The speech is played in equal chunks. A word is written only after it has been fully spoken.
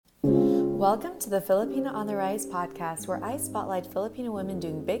Welcome to the Filipina on the Rise podcast, where I spotlight Filipino women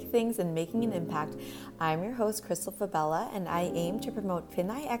doing big things and making an impact. I'm your host, Crystal Fabella, and I aim to promote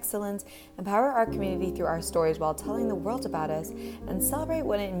Pinay excellence, empower our community through our stories while telling the world about us, and celebrate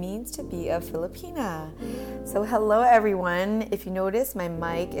what it means to be a Filipina. So hello everyone. If you notice, my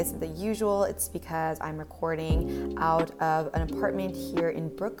mic isn't the usual. It's because I'm recording out of an apartment here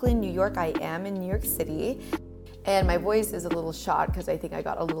in Brooklyn, New York. I am in New York City. And my voice is a little shot because I think I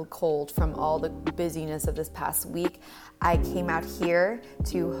got a little cold from all the busyness of this past week. I came out here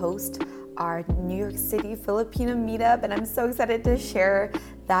to host our New York City Filipina meetup, and I'm so excited to share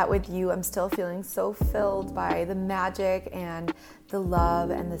that with you. I'm still feeling so filled by the magic and the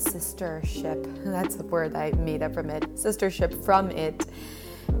love and the sistership. That's the word I made up from it. Sistership from it.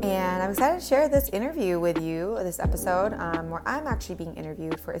 And I'm excited to share this interview with you, this episode, where I'm actually being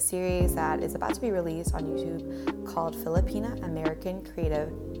interviewed for a series that is about to be released on YouTube called Filipina American Creative,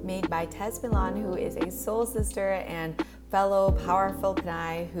 made by Tez Milan, who is a soul sister and fellow powerful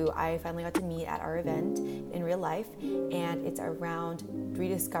Pinay who I finally got to meet at our event in real life. And it's around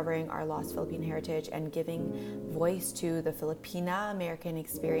rediscovering our lost Philippine heritage and giving voice to the Filipina American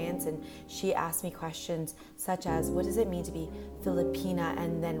experience. And she asked me questions such as, what does it mean to be Filipina?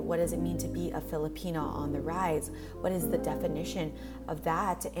 And then what does it mean to be a Filipina on the rise? What is the definition of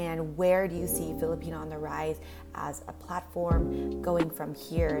that? And where do you see Filipina on the rise as a platform going from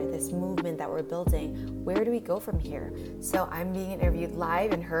here? This movement that we're building, where do we go from here? So I'm being interviewed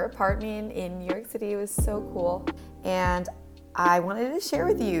live in her apartment in New York City. It was so cool. And I wanted to share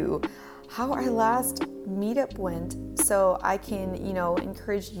with you how our last meetup went so I can,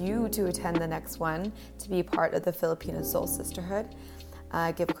 encourage you to attend the next one to be part of the Filipino Soul Sisterhood.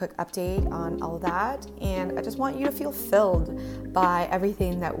 Give a quick update on all of that. And I just want you to feel filled by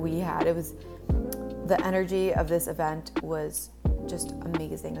everything that we had. The energy of this event was just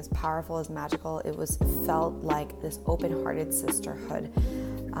amazing. It was powerful, it was magical. It felt like this open-hearted sisterhood.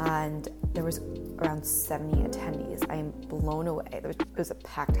 And there was around 70 attendees. I am blown away. It was a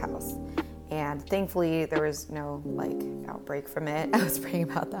packed house. And thankfully, there was no outbreak from it. I was praying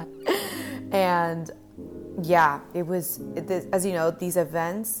about that. And yeah, as you know, these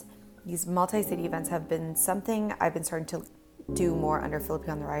events, these multi-city events have been something I've been starting to do more under Filipina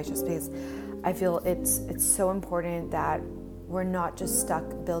on the Rise, just because I feel it's so important that we're not just stuck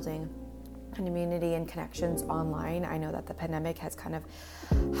building community and connections online. I know that the pandemic has kind of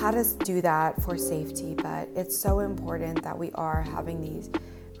had us do that for safety, but it's so important that we are having these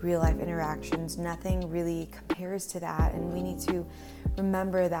real life interactions. Nothing really compares to that, and we need to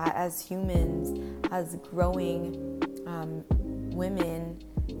remember that as humans, as growing women,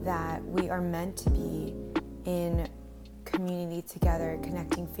 that we are meant to be in community together,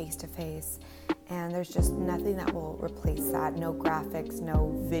 connecting face to face. And there's just nothing that will replace that. No graphics,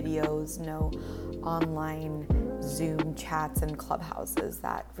 no videos, no online Zoom chats and clubhouses.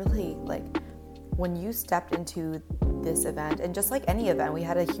 That really, when you stepped into this event, and just like any event, we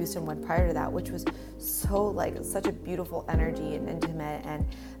had a Houston one prior to that, which was so such a beautiful energy and intimate, and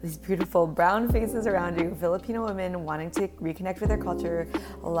these beautiful brown faces around you, Filipino women wanting to reconnect with their culture.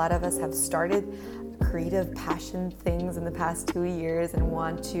 A lot of us have started creative passion things in the past 2 years and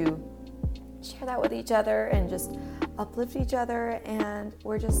want to share that with each other and just uplift each other. And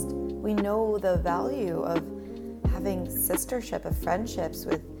we know the value of having sistership, of friendships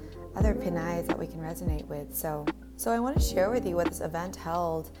with other Pinays that we can resonate with. So I want to share with you what this event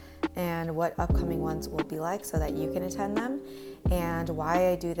held and what upcoming ones will be like so that you can attend them, and why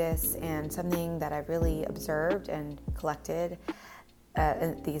I do this, and something that I've really observed and collected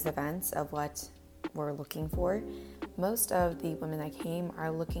at these events of what we're looking for. Most of the women that came are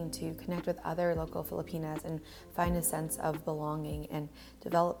looking to connect with other local Filipinas and find a sense of belonging and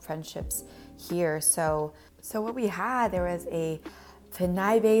develop friendships here. So what we had, there was a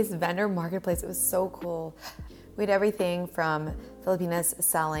Pinay-based vendor marketplace. It was so cool. We had everything from Filipinas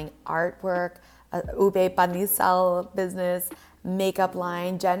selling artwork, ube panisal business, makeup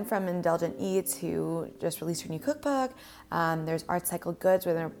line, Jen from Indulgent Eats, who just released her new cookbook. There's Art Cycle Goods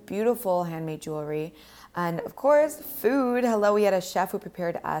with their beautiful handmade jewelry. And of course, food. Hello, we had a chef who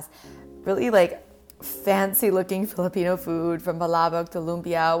prepared us really fancy looking Filipino food, from palabok to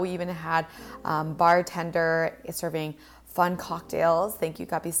lumpia. We even had bartender serving fun cocktails. Thank you,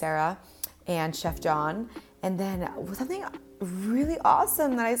 Kapi Sarah and Chef John. And then something really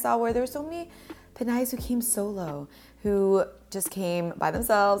awesome that I saw, where there were so many Pinays who came solo, who just came by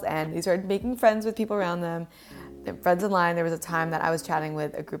themselves and they started making friends with people around them. Friends in line. There was a time that I was chatting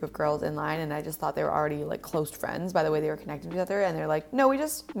with a group of girls in line, and I just thought they were already close friends by the way they were connecting to each other. And they're like, no, we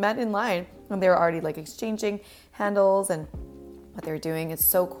just met in line. And they were already exchanging handles and what they were doing. It's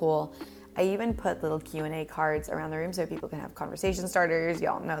so cool. I even put little Q&A cards around the room so people can have conversation starters.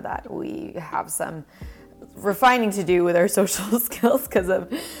 Y'all know that we have some refining to do with our social skills because of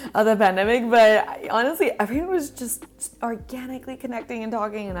the pandemic, but honestly everyone was just organically connecting and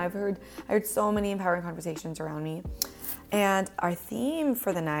talking, and I heard so many empowering conversations around me. And our theme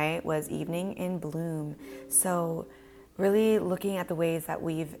for the night was Evening in Bloom. So really looking at the ways that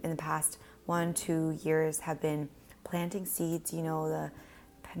we've in the past 1-2 years have been planting seeds. You know, the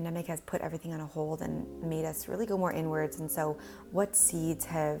pandemic has put everything on a hold and made us really go more inwards. And so what seeds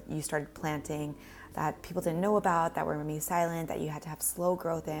have you started planting that people didn't know about, that were maybe silent, that you had to have slow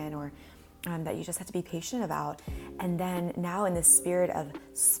growth in, or that you just had to be patient about? And then now in the spirit of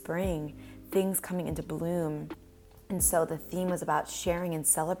spring, things coming into bloom. And so the theme was about sharing and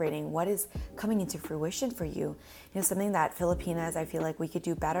celebrating what is coming into fruition for you. You know, something that Filipinas, I feel like we could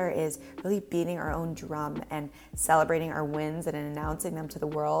do better is really beating our own drum and celebrating our wins and announcing them to the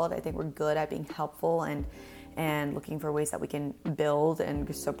world. I think we're good at being helpful and looking for ways that we can build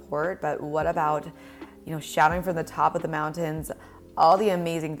and support. But what about, you know, shouting from the top of the mountains all the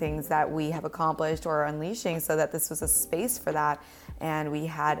amazing things that we have accomplished or are unleashing, so that this was a space for that. And we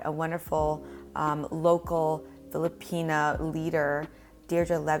had a wonderful local Filipina leader,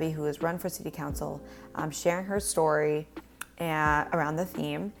 Deirdre Levy, who has run for city council, sharing her story around the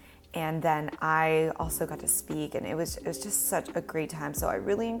theme. And then I also got to speak, and it was just such a great time. So I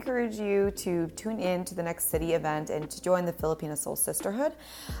really encourage you to tune in to the next city event and to join the Filipina Soul Sisterhood,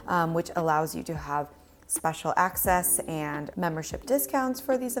 which allows you to have special access and membership discounts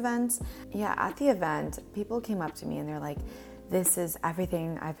for these events. Yeah, at the event, people came up to me and they're like, this is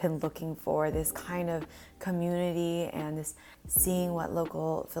everything I've been looking for, this kind of community and this seeing what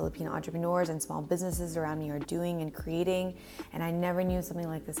local Filipino entrepreneurs and small businesses around me are doing and creating. And I never knew something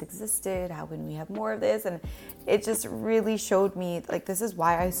like this existed. How can we have more of this? And it just really showed me, like, this is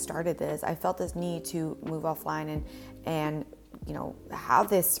why I started this. I felt this need to move offline and you know, have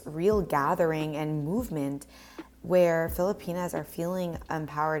this real gathering and movement where Filipinas are feeling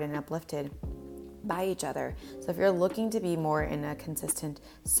empowered and uplifted by each other. So if you're looking to be more in a consistent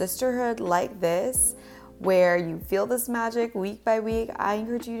sisterhood like this, where you feel this magic week by week, I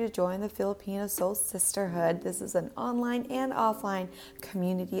encourage you to join the Filipina Soul Sisterhood. This is an online and offline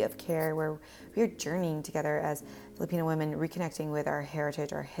community of care where we're journeying together as Filipino women, reconnecting with our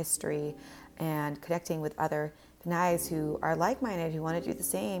heritage, our history, and connecting with other Pinays who are like-minded, who want to do the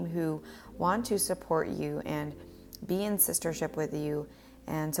same, who want to support you and be in sistership with you.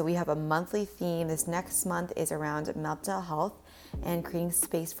 And so we have a monthly theme. This next month is around mental health and creating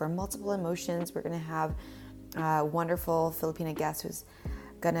space for multiple emotions. We're going to have a wonderful Filipina guest who's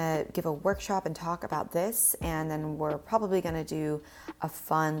going to give a workshop and talk about this. And then we're probably going to do a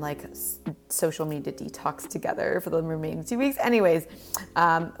fun, like, social media detox together for the remaining 2 weeks. Anyways,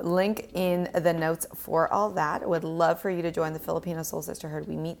 link in the notes for all that. Would love for you to join the Filipina Soul Sisterhood.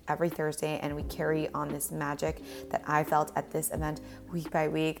 We meet every Thursday and we carry on this magic that I felt at this event week by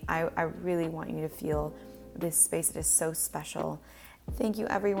week. I really want you to feel this space. It is so special. Thank you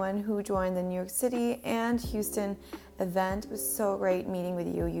everyone who joined the New York City and Houston event. It was so great meeting with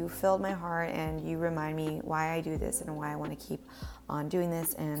you. You filled my heart and you remind me why I do this and why I want to keep on doing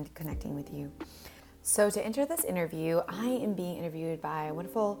this and connecting with you. So to enter this interview, I am being interviewed by a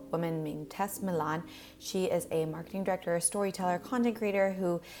wonderful woman named Tess Milan. She is a marketing director, storyteller, content creator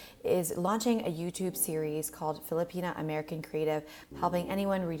who is launching a YouTube series called Filipina American Creative, helping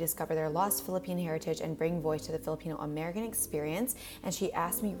anyone rediscover their lost Philippine heritage and bring voice to the Filipino American experience. And she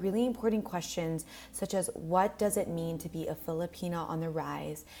asked me really important questions such as, what does it mean to be a Filipina on the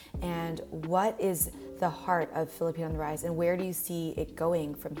rise? And what is the heart of Filipina on the rise? And where do you see it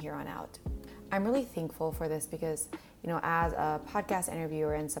going from here on out? I'm really thankful for this because, you know, as a podcast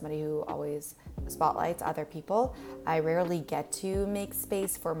interviewer and somebody who always spotlights other people, I rarely get to make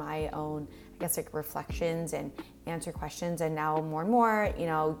space for my own, I guess, like, reflections and answer questions. And now more and more, you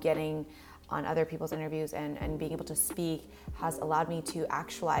know, getting on other people's interviews and being able to speak has allowed me to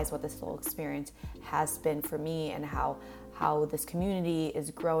actualize what this whole experience has been for me and how this community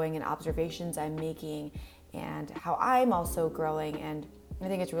is growing and observations I'm making and how I'm also growing. And I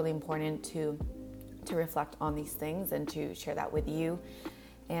think it's really important to reflect on these things and to share that with you.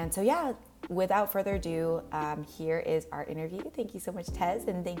 And so, yeah, without further ado, here is our interview. Thank you so much, Tez,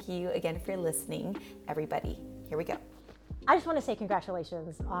 and thank you again for listening, everybody. Here we go. I just want to say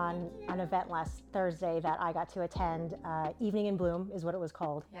congratulations on an event last Thursday that I got to attend. Evening in Bloom is what it was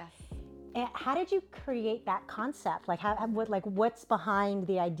called. Yes. And how did you create that concept? Like, what's behind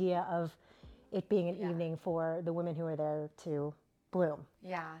the idea of it being an evening for the women who are there to bloom?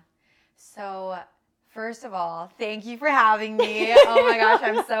 Yeah. So First of all, thank you for having me. Oh my gosh,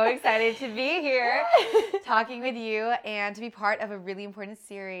 I'm so excited to be here talking with you and to be part of a really important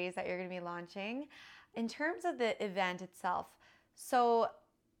series that you're going to be launching. In terms of the event itself, so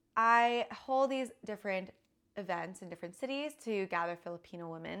I hold these different events in different cities to gather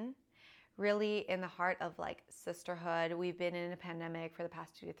Filipino women, really in the heart of like sisterhood. We've been in a pandemic for the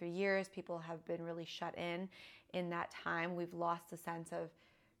past 2 to 3 years. People have been really shut in that time. We've lost the sense of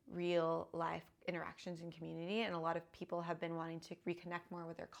real life interactions in community, and a lot of people have been wanting to reconnect more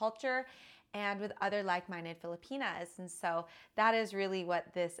with their culture and with other like-minded Filipinas. And so that is really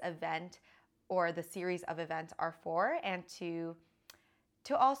what this event or the series of events are for, and to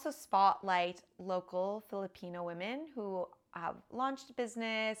also spotlight local Filipino women who have launched a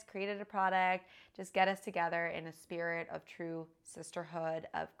business, created a product, just get us together in a spirit of true sisterhood,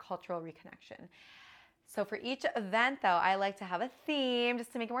 of cultural reconnection. So for each event, though, I like to have a theme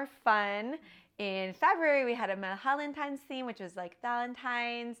just to make it more fun. In February, we had a Valentine's theme, which was like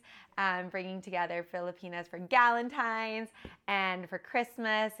Valentine's, bringing together Filipinas for Galentine's. And for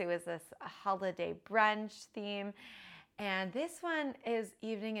Christmas, it was this holiday brunch theme. And this one is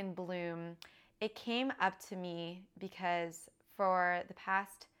Evening in Bloom. It came up to me because for the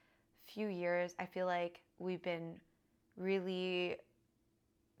past few years, I feel like we've been really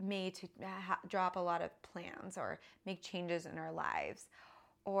made to drop a lot of plans or make changes in our lives,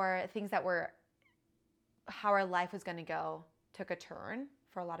 or things that were how our life was going to go took a turn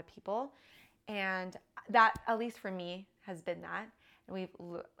for a lot of people. And that, at least for me, has been that. And we've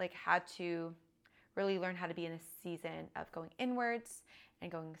like had to really learn how to be in a season of going inwards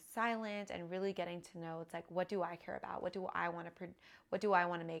and going silent and really getting to know, it's like, what do I care about? What do I want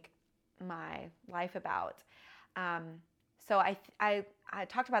to make my life about? So I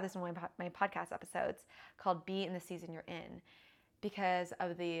talked about this in one of my podcast episodes called Be in the Season You're In, because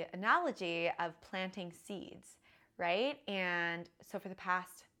of the analogy of planting seeds, right? And so for the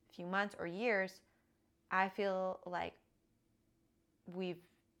past few months or years, I feel like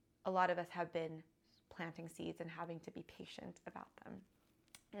a lot of us have been planting seeds and having to be patient about them.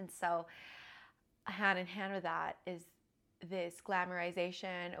 And so hand in hand with that is this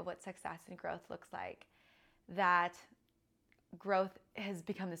glamorization of what success and growth looks like, that growth has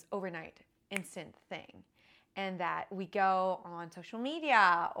become this overnight instant thing, and that we go on social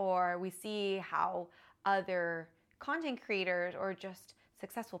media or we see how other content creators or just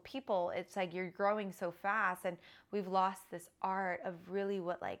successful people, it's like you're growing so fast, and we've lost this art of really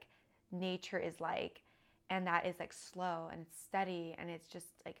what like nature is like, and that is like slow and it's steady, and it's just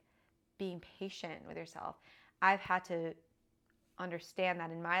like being patient with yourself. I've had to understand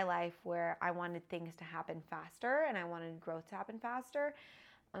that in my life, where I wanted things to happen faster and I wanted growth to happen faster,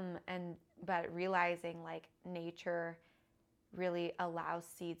 but realizing like nature really allows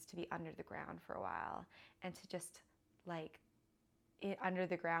seeds to be under the ground for a while, and to just like under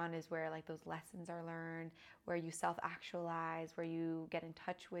the ground is where like those lessons are learned, where you self-actualize, where you get in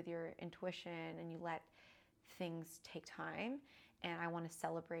touch with your intuition and you let things take time. And I want to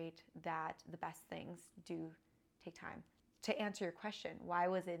celebrate that the best things do take time. To answer your question, why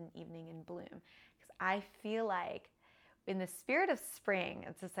was it an Evening in Bloom? Because I feel like in the spirit of spring,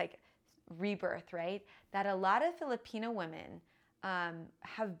 it's just like rebirth, right? That a lot of Filipino women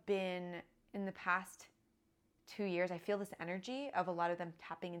have been, in the past 2 years, I feel this energy of a lot of them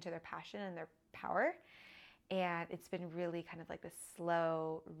tapping into their passion and their power. And it's been really kind of like this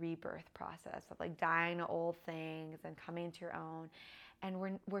slow rebirth process of like dying to old things and coming into your own.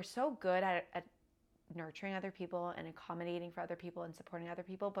 And we're so good at nurturing other people and accommodating for other people and supporting other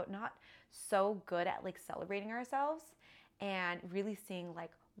people, but not so good at like celebrating ourselves and really seeing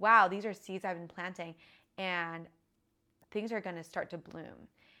like, wow, these are seeds I've been planting and things are going to start to bloom.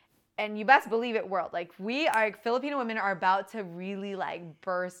 And you best believe it, world, like Filipino women are about to really like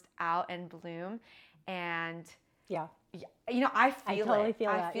burst out and bloom. And yeah, you know, I totally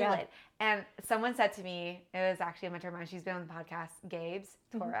feel it. And someone said to me, it was actually a mentor of mine, she's been on the podcast, Gabe's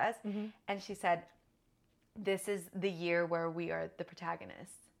Torres, and she said, this is the year where we are the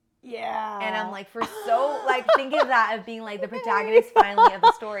protagonists. Yeah. And I'm like, for so, like, thinking of that, of being like the protagonist finally of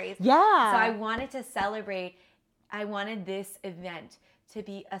the stories. Yeah. So I wanted to celebrate, I wanted this event to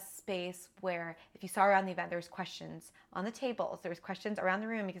be a space where, if you saw around the event, there was questions on the tables, there was questions around the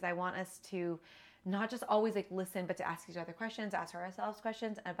room, because I want us to not just always like listen, but to ask each other questions, ask ourselves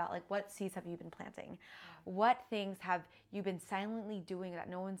questions about like, what seeds have you been planting? What things have you been silently doing that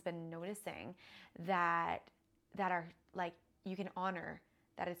no one's been noticing, that are like, you can honor,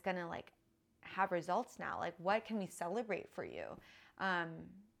 that it's gonna like have results now? Like, what can we celebrate for you? I'm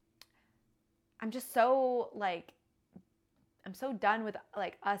just so like, I'm so done with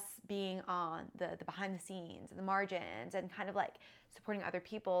like us being on the behind the scenes and the margins and kind of like supporting other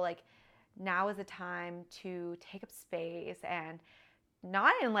people. Like now is the time to take up space, and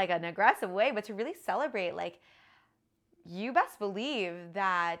not in like an aggressive way, but to really celebrate. Like you best believe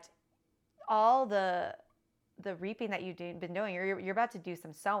that all the reaping that you've been doing, you're about to do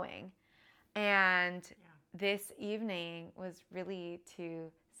some sowing. And this evening was really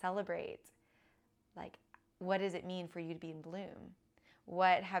to celebrate, like, what does it mean for you to be in bloom?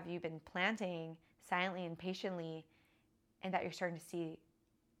 What have you been planting silently and patiently, and that you're starting to see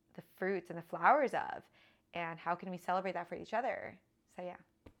the fruits and the flowers of? And how can we celebrate that for each other? So yeah,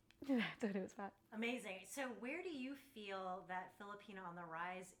 that's what it was about. Amazing. So where do you feel that Filipina on the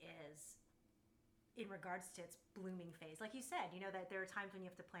Rise is in regards to its blooming phase? Like you said, that there are times when you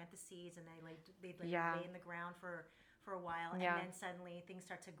have to plant the seeds and they lay in the ground for a while, and then suddenly things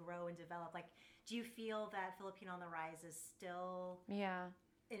start to grow and develop. Like, do you feel that Filipina on the Rise is still in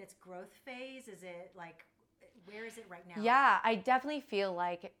its growth phase? Is it like, where is it right now? Yeah, I definitely feel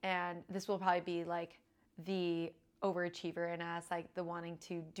like, and this will probably be like the overachiever in us, like the wanting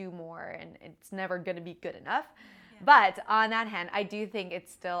to do more, and it's never going to be good enough. But on that hand, I do think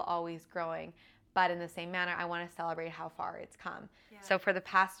it's still always growing. But in the same manner, I want to celebrate how far it's come. So for the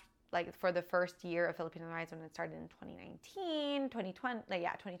past, like for the first year of Filipina on the Rise, when it started in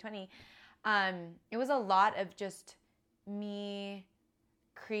 2020, it was a lot of just me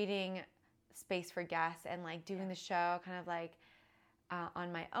creating space for guests and like doing the show kind of like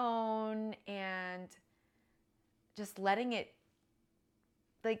on my own, and just letting it,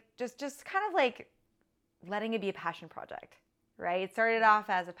 like, just kind of like letting it be a passion project. Right? It started off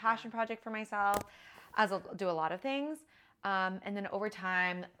as a passion project for myself, as I'll do a lot of things. And then over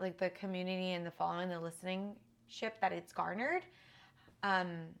time, like the community and the following, the listening ship that it's garnered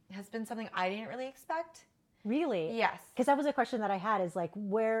has been something I didn't really expect. Really? Yes. Because that was a question that I had, is like,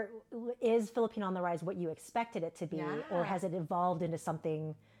 where is Filipina on the Rise what you expected it to be? Or has it evolved into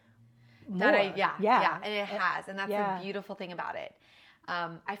something more? And it has. And that's the beautiful thing about it.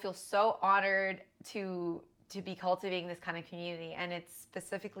 I feel so honored to be cultivating this kind of community, and it's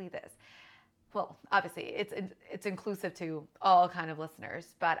specifically this. Well, obviously, it's inclusive to all kind of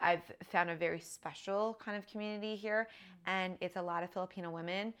listeners, but I've found a very special kind of community here, and it's a lot of Filipino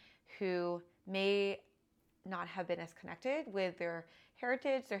women who may not have been as connected with their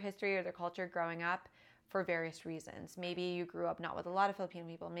heritage, their history, or their culture growing up for various reasons. Maybe you grew up not with a lot of Filipino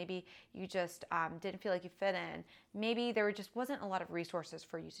people. Maybe you just didn't feel like you fit in. Maybe there just wasn't a lot of resources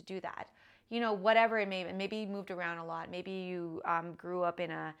for you to do that. Whatever it may be. Maybe you moved around a lot. Maybe you grew up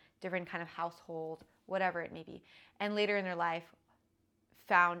in a different kind of household, whatever it may be. And later in their life,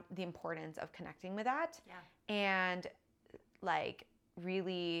 found the importance of connecting with that. And like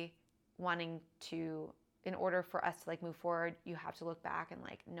really wanting to, in order for us to like move forward, you have to look back and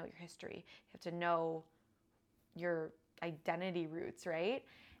like know your history. You have to know your identity roots, right?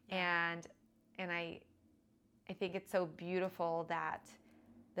 And I think it's so beautiful that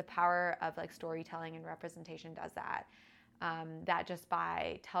the power of like storytelling and representation does that. That just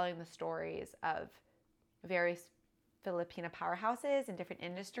by telling the stories of various Filipina powerhouses in different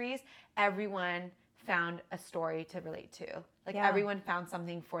industries, everyone found a story to relate to. Like everyone found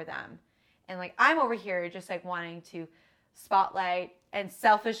something for them. And like I'm over here just like wanting to spotlight and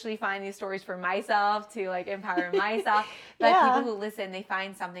selfishly find these stories for myself to like empower myself. But people who listen, they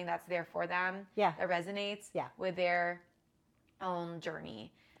find something that's there for them that resonates with their own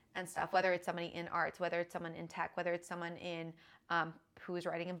journey and stuff, whether it's somebody in arts, whether it's someone in tech, whether it's someone in who is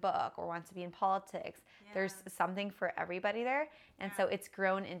writing a book or wants to be in politics. There's something for everybody there. And so it's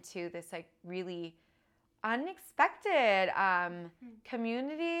grown into this like really unexpected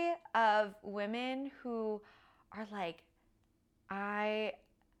community of women who are like, I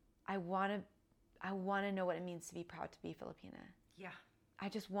want to know what it means to be proud to be Filipina. I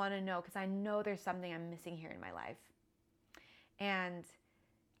just want to know, because I know there's something I'm missing here in my life. And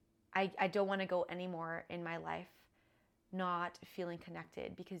I don't want to go anymore in my life not feeling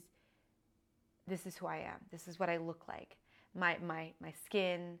connected, because this is who I am. This is what I look like. My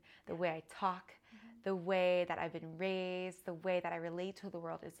skin, the way I talk, the way that I've been raised, the way that I relate to the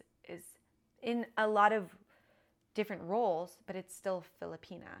world is in a lot of different roles, but it's still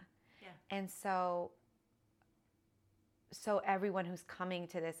Filipina. And so everyone who's coming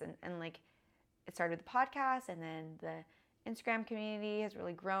to this and like, it started the podcast, and then the Instagram community has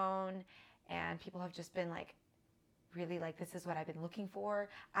really grown, and people have just been like really like, this is what I've been looking for.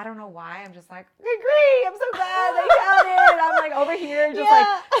 I don't know why. I'm just like, okay, great. I'm so glad they found it. I'm like over here just like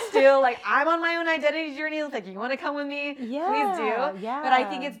still like I'm on my own identity journey. Like, you want to come with me? Yeah. Please do. Yeah. But I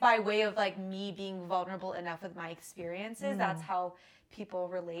think it's by way of like me being vulnerable enough with my experiences. That's how people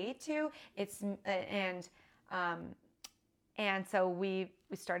relate to it's and so we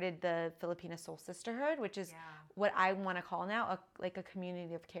started the Filipina Soul Sisterhood, which is what I want to call now a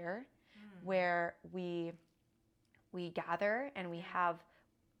community of care, where we gather and we have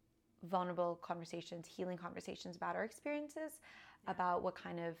vulnerable conversations, healing conversations about our experiences, about what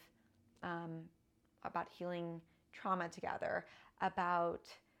kind of about healing trauma together, about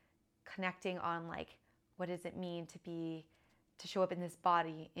connecting on like what does it mean to show up in this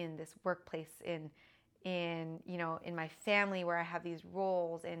body, in this workplace, in in my family where I have these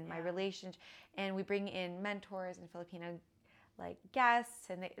roles, in my relationship, and we bring in mentors and Filipino like guests,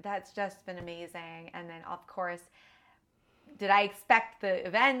 and that's just been amazing. And then of course, did I expect the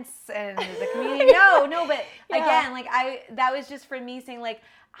events and the community? No, but again, like that was just for me saying like,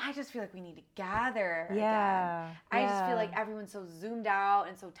 I just feel like we need to gather again. I just feel like everyone's so zoomed out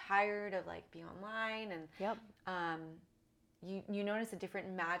and so tired of like being online, and you notice a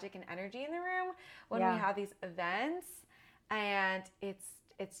different magic and energy in the room when we have these events. And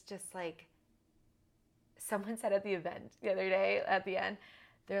it's just like, someone said at the event the other day at the end,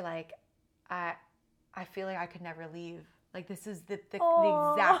 they're like, I feel like I could never leave. Like, this is the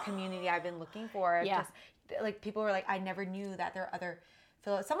exact community I've been looking for. Yeah. Just like, people were like, I never knew that there are other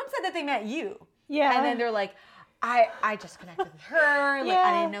someone said that they met you. Yeah. And then they're like, I just connected with her. Like,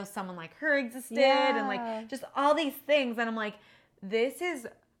 I didn't know someone like her existed. Yeah. And like, just all these things. And I'm like, this is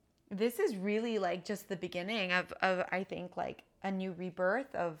really like just the beginning of I think like a new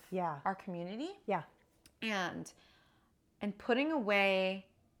rebirth of our community. Yeah. And putting away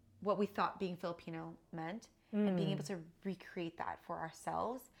what we thought being Filipino meant and being able to recreate that for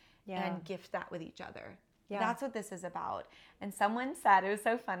ourselves and gift that with each other. Yeah. That's what this is about. And someone said, it was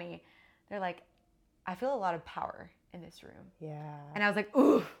so funny, they're like, I feel a lot of power in this room. Yeah. And I was like,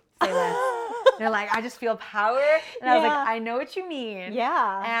 ooh, say less. They're like, I just feel power. And I was like, I know what you mean.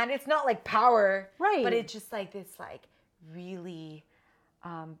 Yeah. And it's not like power. Right. But it's just like this like really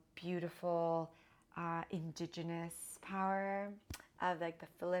beautiful indigenous power of like the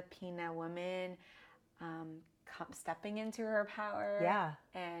Filipina woman stepping into her power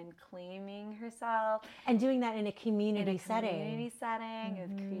and claiming herself. And doing that in a community setting.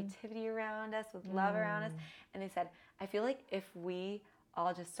 With creativity around us, with love around us. And they said, I feel like if we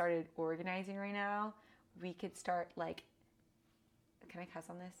all just started organizing right now, we could start like, can I cuss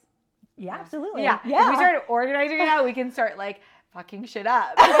on this? Yeah, absolutely. Yeah. If we started organizing right now, we can start like fucking shit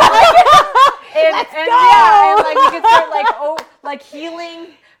up. Let's go! Yeah, and like we could start like healing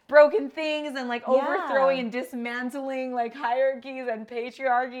broken things and like overthrowing and dismantling like hierarchies and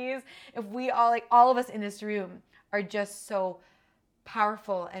patriarchies. If we all of us in this room are just so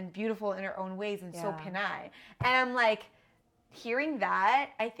powerful and beautiful in our own ways and so Pinay. And I'm like, hearing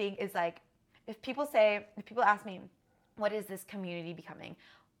that, I think is like, if people ask me, what is this community becoming?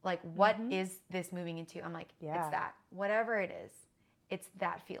 Like, what is this moving into? I'm like, it's that. Whatever it is, it's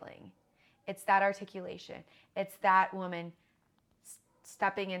that feeling. It's that articulation. It's that woman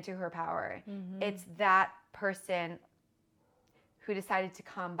stepping into her power. It's that person who decided to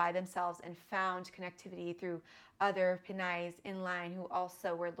come by themselves and found connectivity through other Pinays in line who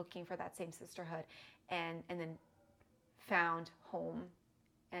also were looking for that same sisterhood, and then found home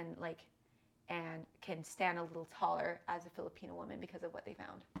and can stand a little taller as a Filipino woman because of what they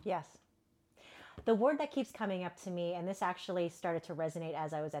found. Yes. The word that keeps coming up to me, and this actually started to resonate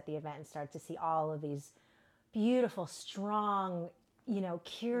as I was at the event and started to see all of these beautiful, strong,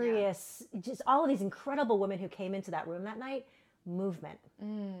 curious, just all of these incredible women who came into that room that night. Movement.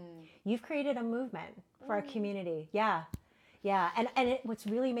 You've created a movement for our community. Yeah. Yeah. And what's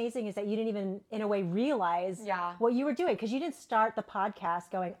really amazing is that you didn't even, in a way, realize what you were doing, because you didn't start the podcast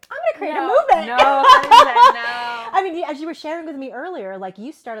going, I'm going to create a movement. No. I mean, as you were sharing with me earlier, like,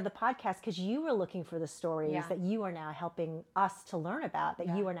 you started the podcast because you were looking for the stories that you are now helping us to learn about,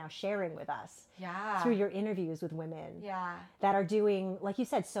 that you are now sharing with us through your interviews with women that are doing, like you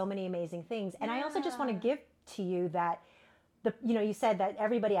said, so many amazing things. And I also just want to give to you that you said that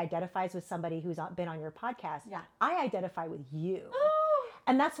everybody identifies with somebody who's been on your podcast. Yeah. I identify with you.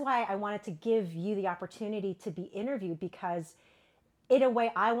 And that's why I wanted to give you the opportunity to be interviewed, because in a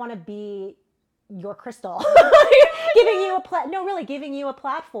way I want to be your Crystal. giving you a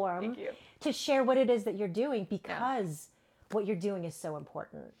platform to share what it is that you're doing, because what you're doing is so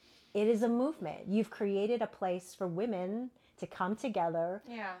important. It is a movement. You've created a place for women to come together,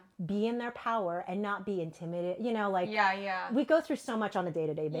 be in their power, and not be intimidated. You know, like we go through so much on a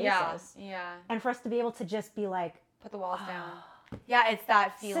day-to-day basis. Yeah. And for us to be able to just be like, put the walls down. Yeah, it's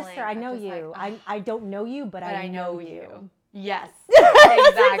that feeling. Sister, I know you. Like, I don't know you, but I know you. Yes. That's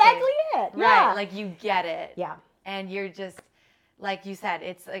exactly it. Right. Like you get it. Yeah. And you're just, like you said,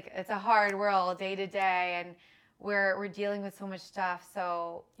 it's a hard world day to day, and we're dealing with so much stuff.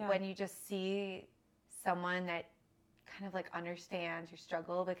 So when you just see someone that kind of like understands your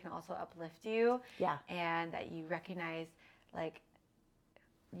struggle, but can also uplift you. Yeah. And that you recognize, like,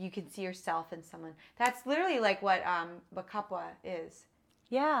 you can see yourself in someone. That's literally like what Kapwa is.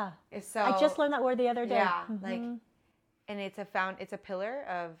 Yeah. So I just learned that word the other day. Yeah. Like, and it's a pillar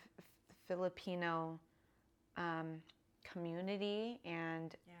of Filipino community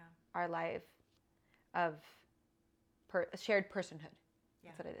and our life of shared personhood.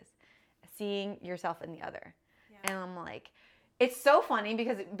 That's what it is. Seeing yourself in the other. And I'm like, it's so funny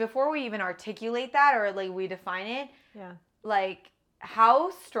because before we even articulate that or like we define it, like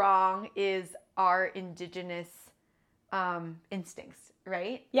how strong is our indigenous instincts,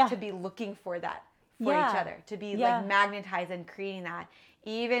 right? Yeah. To be looking for that for each other, to be like magnetized and creating that,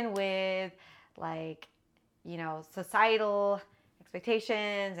 even with like, you know, societal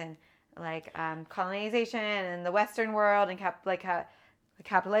expectations and like colonization and the Western world and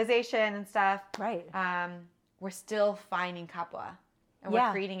capitalization and stuff. Right. We're still finding Kapwa and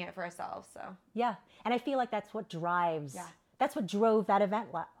we're creating it for ourselves. So yeah, and I feel like that's what drives. Yeah. That's what drove that event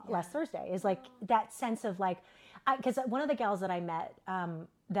last Thursday. Is like that sense of like, because one of the gals that I met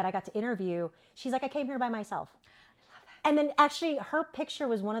that I got to interview, she's like, I came here by myself. And then actually her picture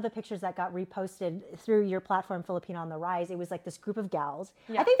was one of the pictures that got reposted through your platform, Filipino on the Rise. It was like this group of gals.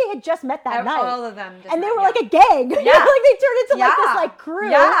 Yeah. I think they had just met that night. All of them. And they were like a gang. Yeah. Like they turned into like this like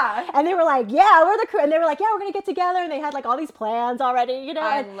crew. Yeah. And they were like, yeah, we're the crew. And they were like, yeah, we're going to get together. And they had like all these plans already, you know.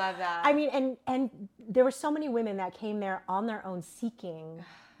 I love that. I mean, and there were so many women that came there on their own seeking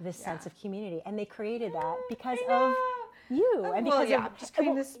this sense of community. And they created that because of you and because of just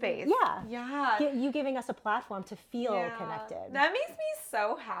creating the space. Yeah. You giving us a platform to feel connected. That makes me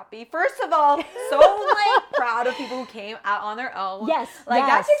so happy. First of all, so like proud of people who came out on their own. Yes. Like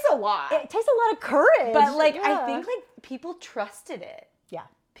that takes a lot. It takes a lot of courage. But like I think like people trusted it. Yeah.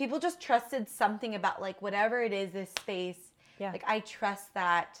 People just trusted something about like whatever it is, this space. Yeah. Like I trust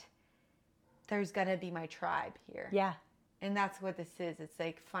that there's gonna be my tribe here. Yeah. And that's what this is. It's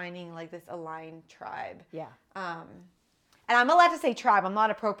like finding like this aligned tribe. Yeah. And I'm allowed to say tribe. I'm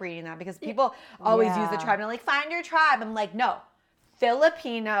not appropriating that because people always use the tribe. And they're like, find your tribe. I'm like, no.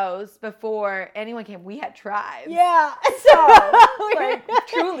 Filipinos, before anyone came, we had tribes. Yeah. So, like,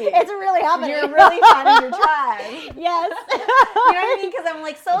 truly. It's really happening. You're really finding your tribe. Yes. You know what I mean? Because I'm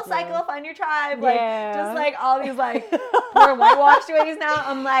like, SoulCycle, find your tribe. Like, just like all these like poor whitewashed ways now.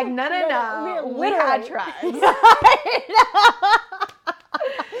 I'm like, no. We had tribes.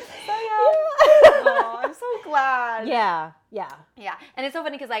 Oh, I'm so glad. Yeah. And it's so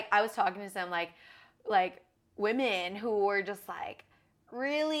funny because like I was talking to some like women who were just like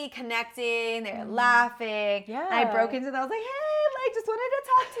really connecting. They're laughing. Yeah. And I broke into them. I was like, hey, like just wanted to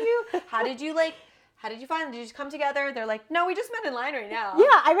talk to you. How did you find them? Did you just come together? They're like, no, we just met in line right now.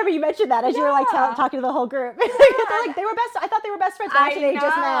 Yeah, I remember you mentioned that as you were like talking to the whole group. They're like, they were best. I thought they were best friends. But actually, they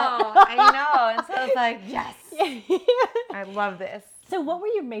just met. I know. And so I was like, yes. I love this. So what were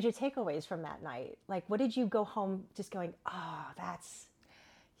your major takeaways from that night? Like, what did you go home just going, oh, that's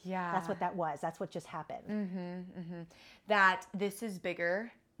what that was. That's what just happened. That this is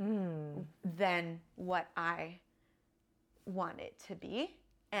bigger than what I want it to be.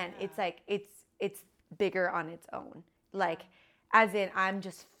 And it's like, it's bigger on its own. Like, as in, I'm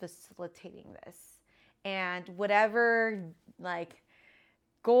just facilitating this. And whatever, like,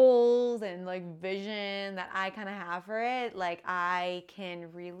 goals and like vision that I kind of have for it, like I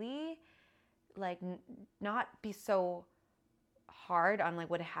can really like not be so hard on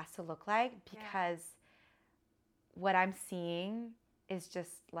like what it has to look like because what I'm seeing is just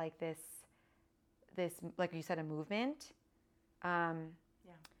like this like you said, a movement that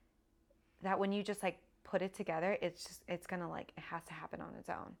when you just like put it together, it's gonna like, it has to happen on its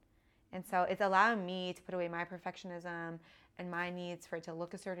own. And so it's allowing me to put away my perfectionism and my needs for it to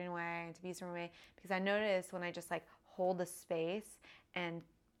look a certain way and to be a certain way. Because I notice when I just like hold the space and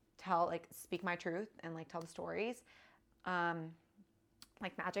speak my truth and like tell the stories,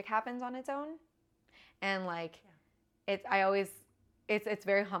 like magic happens on its own. And like, it's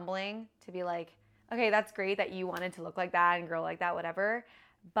very humbling to be like, okay, that's great that you wanted to look like that and grow like that, whatever.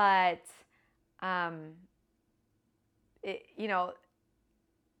 But,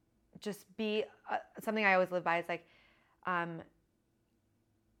 just be something I always live by is like,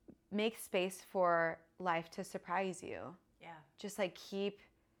 make space for life to surprise you. Yeah. Just like keep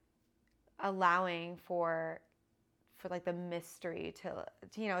allowing for like the mystery to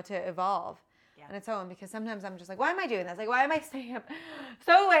evolve. Yeah. And its own, because sometimes I'm just like, why am I doing this? Like, why am I staying up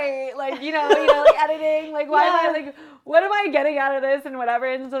so late? Like, like editing, like, why am I, like, what am I getting out of this and whatever?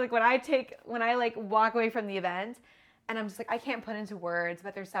 And so like when I like walk away from the event and I'm just like, I can't put into words,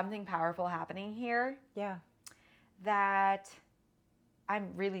 but there's something powerful happening here. Yeah. That I'm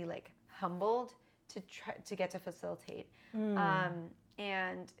really like humbled to try to get to facilitate.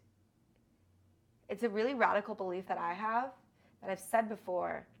 And it's a really radical belief that I have, that I've said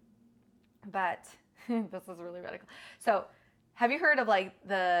before, but this is really radical. So have you heard of like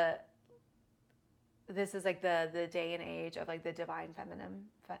this is like the day and age of like the divine feminine,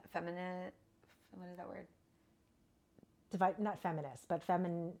 what is that word? Divine, not feminist, but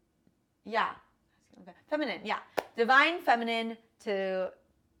feminine. Yeah. Feminine, yeah. Divine feminine to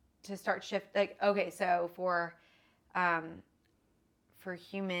start shift, like, okay, so for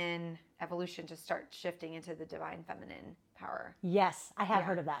human evolution to start shifting into the divine feminine power. Yes, I have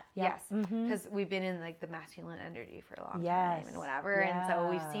heard of that. Yep. Yes, because we've been in like the masculine energy for a long time and whatever, and so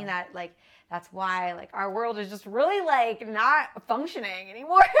we've seen that, like, that's why like our world is just really like not functioning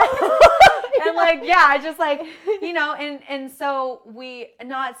anymore. And like, just like, and so we,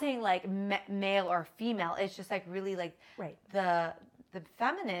 not saying like male or female, it's just like really like the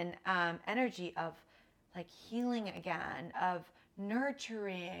feminine energy of like healing again, of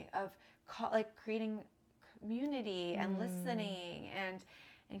nurturing, of like creating community and listening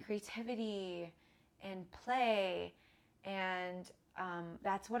and creativity and play, and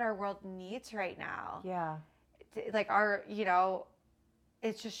that's what our world needs right now. Yeah, like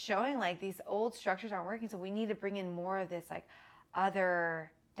it's just showing like these old structures aren't working, so we need to bring in more of this like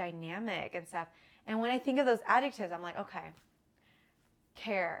other dynamic and stuff. And when I think of those adjectives, I'm like, okay,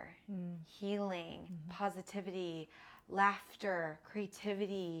 care, healing, positivity, laughter,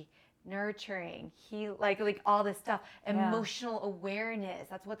 creativity, nurturing, like all this stuff, emotional awareness.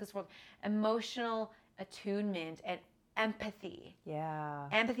 That's what this world, emotional attunement and empathy. Yeah.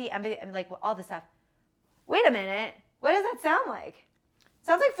 Empathy, and like all this stuff. Wait a minute. What does that sound like?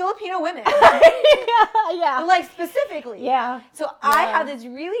 Sounds like Filipino women. Yeah. Like specifically. Yeah. So I have this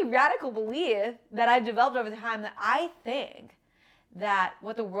really radical belief that I've developed over the time, that I think that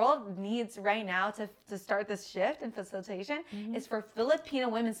what the world needs right now to start this shift in facilitation is for Filipino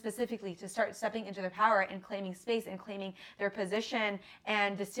women specifically to start stepping into their power and claiming space and claiming their position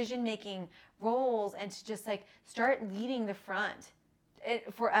and decision-making roles, and to just like start leading the front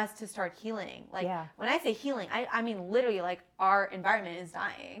for us to start healing. Like when I say healing, I mean literally like our environment is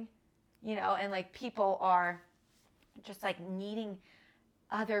dying, and like people are just like needing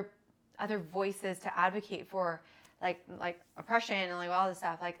other voices to advocate for like oppression and like all this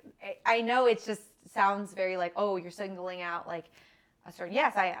stuff. Like I know it just sounds very like, oh, you're singling out like a certain,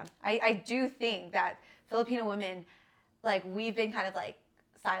 yes, I am. I do think that Filipino women, like, we've been kind of like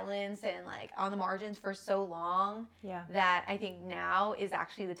silenced and like on the margins for so long that I think now is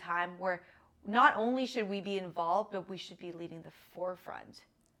actually the time where not only should we be involved, but we should be leading the forefront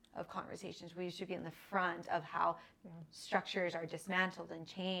of conversations. We should be in the front of how structures are dismantled and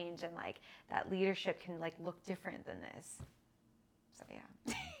changed, and like that leadership can like look different than this. So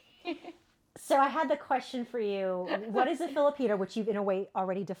So I had the question for you. What is a Filipino, which you've in a way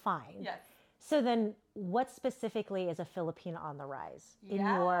already defined? Yes. So then what specifically is a Filipino on the rise in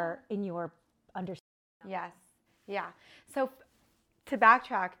your understanding? Yes. Yeah. So to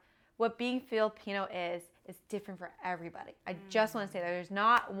backtrack, what being Filipino is different for everybody. I just want to say that there's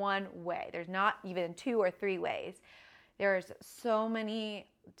not one way. There's not even 2 or 3 ways. There's so many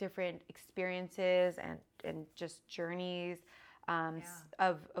different experiences and just journeys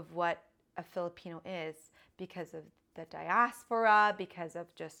of what a Filipino is, because of the diaspora, because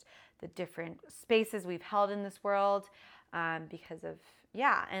of just the different spaces we've held in this world, because of,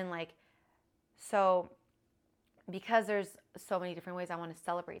 and like, so because there's so many different ways, I want to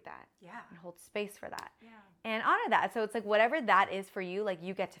celebrate that and hold space for that and honor that. So it's like, whatever that is for you, like,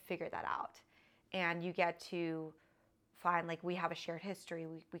 you get to figure that out, and you get to find, like, we have a shared history.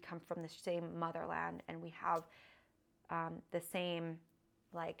 We come from the same motherland, and we have the same,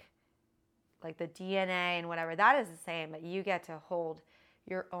 like the DNA and whatever, that is the same, but you get to hold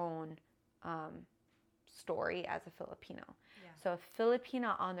your own story as a Filipino. So a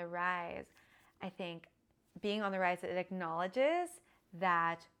Filipino on the rise, I think, being on the rise, it acknowledges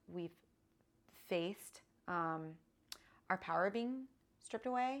that we've faced our power being stripped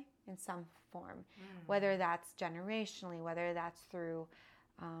away in some form, whether that's generationally, whether that's through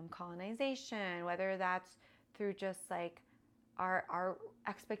colonization, whether that's through just like our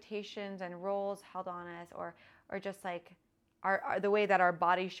expectations and roles held on us, or just like our the way that our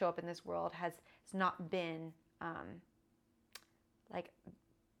bodies show up in this world has not been like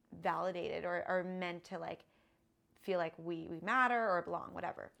validated or meant to like feel like we matter or belong,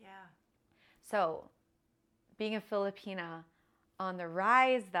 whatever. Yeah. So being a Filipina on the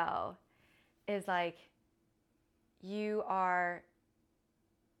rise, though, is like you are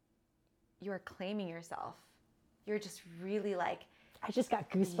claiming yourself. You're just really like, I just got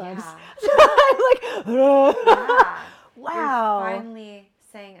goosebumps. Yeah. I'm like, yeah. Wow. You're finally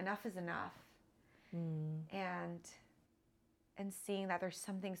saying enough is enough. And seeing that there's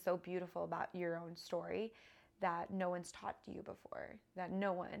something so beautiful about your own story that no one's taught you before, that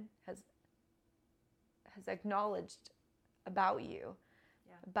no one has acknowledged about you.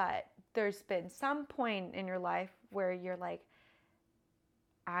 Yeah. But there's been some point in your life where you're like,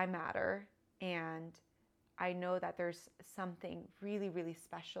 I matter, and I know that there's something really, really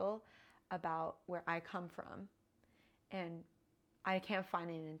special about where I come from. And I can't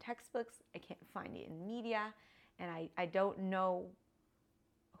find it in textbooks. I can't find it in media. And I don't know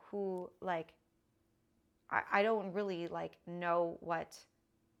who, like, I don't really, like, know what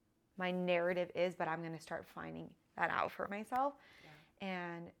my narrative is, but I'm going to start finding that out for myself. Yeah.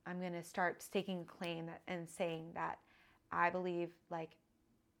 And I'm going to start staking a claim and saying that I believe, like,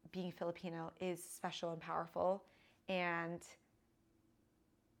 being Filipino is special and powerful, and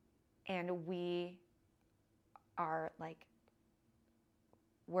we are like,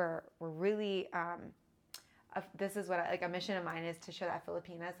 we're really this is what like a mission of mine is to show that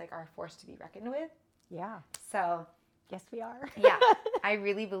Filipinas like are a force to be reckoned with. Yeah. So yes, we are. Yeah, I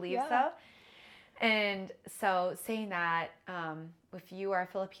really believe so. And so saying that, if you are a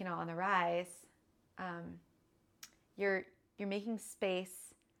Filipino on the rise, you're making space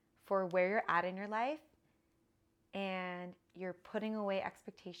for where you're at in your life, and you're putting away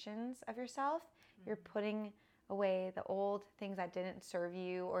expectations of yourself. Mm-hmm. You're putting away the old things that didn't serve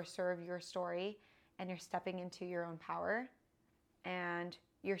you or serve your story, and you're stepping into your own power. And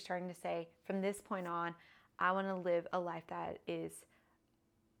you're starting to say, from this point on, I want to live a life that is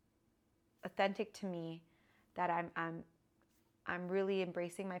authentic to me, that I'm really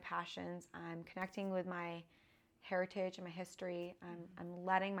embracing my passions. I'm connecting with my heritage and my history. I'm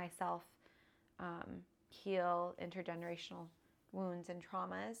letting myself heal intergenerational wounds and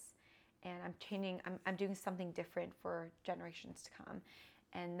traumas, and I'm changing. I'm doing something different for generations to come.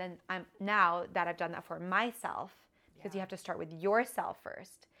 And then now that I've done that for myself, because you have to start with yourself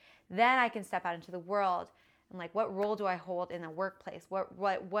first, then I can step out into the world and like, what role do I hold in the workplace? What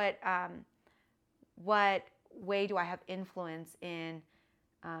way do I have influence in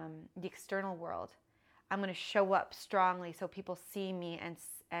the external world? I'm going to show up strongly so people see me and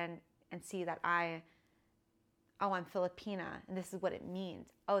see that I'm Filipina, and this is what it means.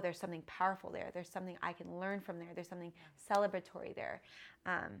 Oh, there's something powerful there. There's something I can learn from there. There's something celebratory there.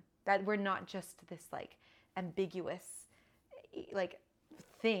 That we're not just this like ambiguous like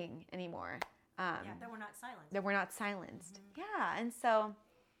thing anymore. That we're not silenced. That we're not silenced. Mm-hmm. Yeah, and so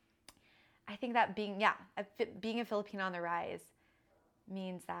I think that being a Filipino on the rise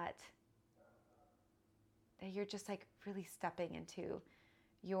means that you're just like really stepping into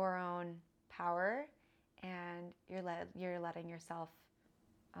your own power, and you're letting yourself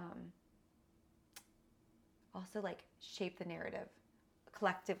also like shape the narrative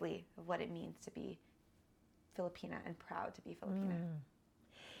collectively of what it means to be Filipina and proud to be Filipina.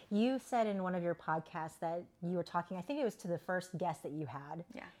 You said in one of your podcasts that you were talking, I think it was to the first guest that you had.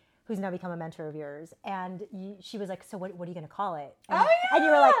 Yeah. Who's now become a mentor of yours, and she was like, "So what are you going to call it?" And, and you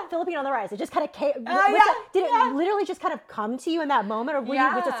were like, "Filipino on the rise." It just kind of came. Did it literally just kind of come to you in that moment, or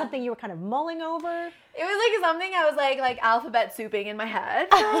was it something you were kind of mulling over? It was like something I was like alphabet souping in my head,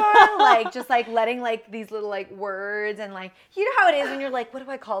 like just like letting like these little like words, and like, you know how it is when you're like, what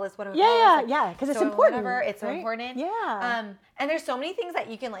do I call this? What do I call this? Like, because it's important. Whatever, it's so important. Yeah. And there's so many things that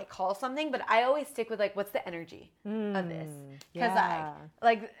you can like call something, but I always stick with like, what's the energy of this? Because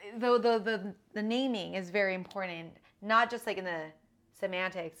like the naming is very important, not just like in the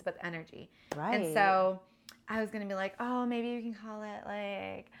semantics, but the energy. Right. And so I was gonna be like, oh, maybe we can call it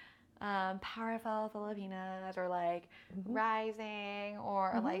like powerful Filipinas, or like rising,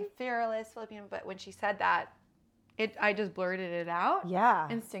 or like fearless Filipino. But when she said that, I just blurted it out. Yeah.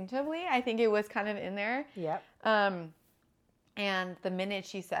 Instinctively. I think it was kind of in there. Yep. And the minute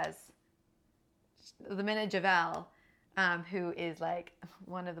Javel, who is like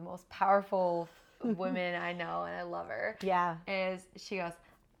one of the most powerful women I know, and I love her. Yeah. She goes,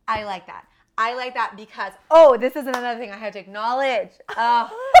 I like that. I like that because, this is another thing I have to acknowledge.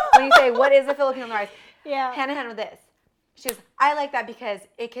 When you say, what is the Filipino on the rise? hand in hand with this. She goes, I like that because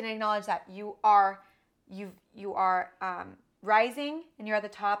it can acknowledge that you are rising and you're at the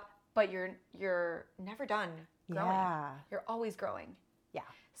top, but you're never done growing. Yeah. You're always growing. Yeah.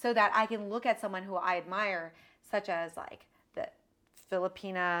 So that I can look at someone who I admire, such as like the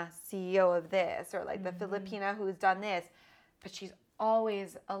Filipina CEO of this, or like the Filipina who's done this, but she's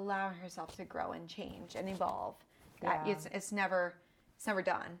always allowing herself to grow and change and evolve. That it's never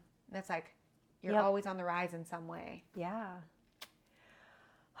done. That's like you're always on the rise in some way. Yeah.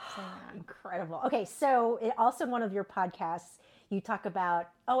 So, incredible. Okay, so also in one of your podcasts, you talk about,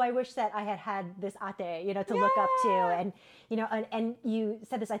 I wish that I had this ate, to look up to. And, and you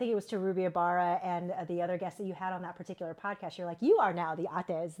said this, I think it was to Ruby Ibarra and the other guests that you had on that particular podcast. You're like, you are now the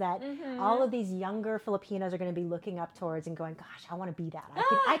ates that all of these younger Filipinos are going to be looking up towards and going, gosh, I want to be that.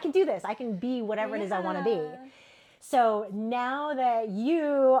 I can do this. I can be whatever it is I want to be. So now that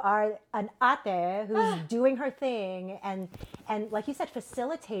you are an ate who's doing her thing and like you said,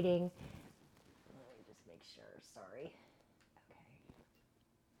 facilitating. Let me just make sure. Sorry.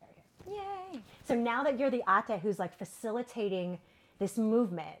 Okay. Yay. So now that you're the ate who's like facilitating this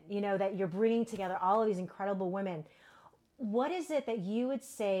movement, that you're bringing together all of these incredible women, what is it that you would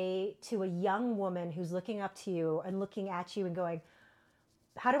say to a young woman who's looking up to you and looking at you and going,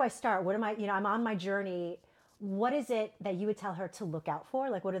 how do I start? What am I, I'm on my journey. What is it that you would tell her to look out for?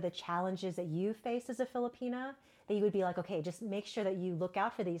 Like, what are the challenges that you face as a Filipina that you would be like, okay, just make sure that you look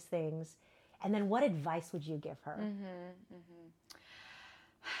out for these things? And then what advice would you give her?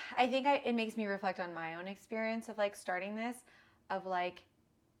 I think it makes me reflect on my own experience of like starting this, of like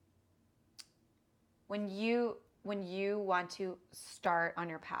when you want to start on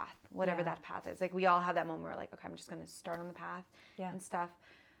your path, whatever that path is. Like we all have that moment where like, okay, I'm just going to start on the path and stuff.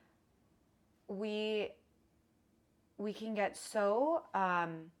 We can get so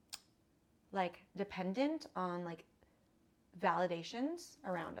like dependent on like validations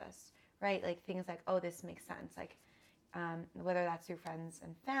around us, right? Like things like, oh, this makes sense. Like whether that's through friends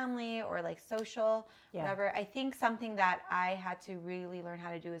and family or like social, whatever. I think something that I had to really learn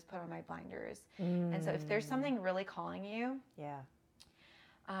how to do is put on my blinders. And so if there's something really calling you,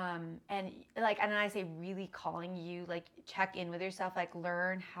 and I say really calling you, like check in with yourself, like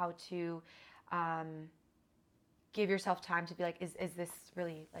learn how to give yourself time to be like, is this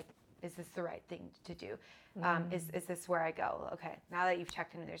really like, is this the right thing to do? Is this where I go? Okay, now that you've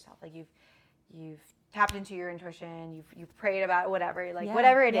checked in with yourself, like you've tapped into your intuition, you've prayed about whatever, like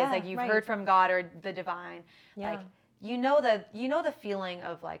whatever it is, like you've heard from God or the divine, like you know the feeling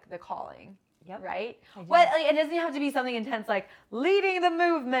of like the calling. Right? Well, like, it doesn't have to be something intense like leading the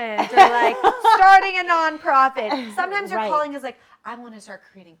movement or like starting a nonprofit. Sometimes your calling is like, I want to start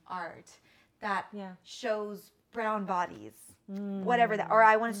creating art that shows brown bodies, whatever that, or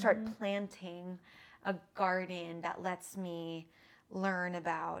I want to start planting a garden that lets me learn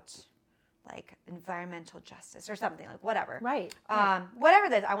about like environmental justice or something, like whatever. Whatever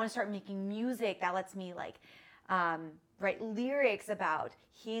this, I want to start making music that lets me like write lyrics about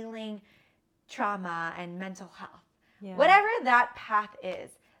healing trauma and mental health. Whatever that path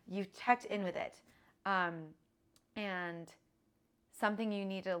is, you've checked in with it. And something you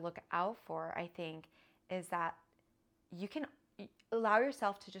need to look out for, I think, is that you can allow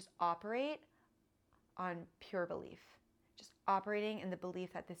yourself to just operate on pure belief. Just operating in the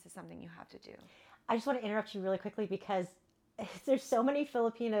belief that this is something you have to do. I just want to interrupt you really quickly because there's so many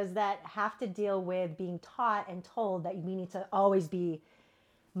Filipinos that have to deal with being taught and told that we need to always be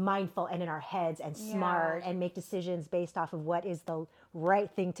mindful and in our heads and smart and make decisions based off of what is the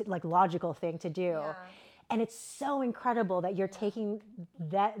right thing to, like logical thing to do. And it's so incredible that you're taking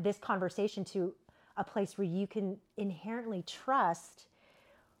this conversation to a place where you can inherently trust,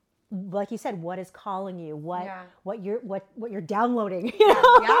 like you said, what is calling you, what you're downloading,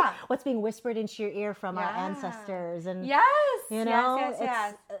 what's being whispered into your ear from our ancestors, and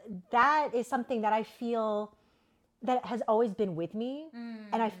that is something that I feel that has always been with me,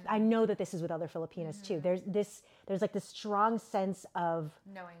 and I know that this is with other Filipinas too. There's like this strong sense of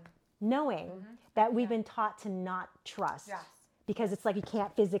knowing that we've been taught to not trust. Because it's like you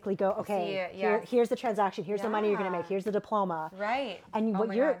can't physically go, okay, here's the transaction, here's the money you're going to make, here's the diploma. And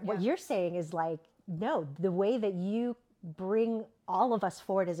what you're saying is like, no, the way that you bring all of us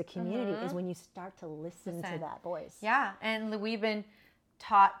forward as a community is when you start to listen to that voice. And we've been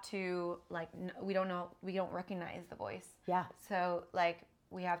taught to like, we don't recognize the voice. So like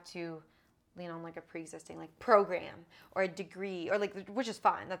we have to lean on like a pre-existing like program or a degree or like, which is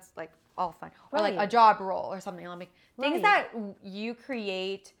fine. That's like all fine. Or like a job role or something. Like things that you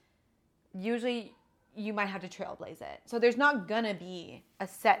create, usually you might have to trailblaze it. So there's not gonna be a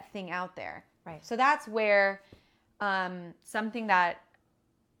set thing out there. Right. So that's where something that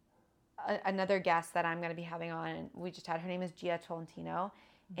another guest that I'm going to be having on, we just had, her name is Gia Tolentino,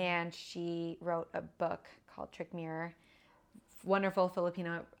 and she wrote a book called Trick Mirror. Wonderful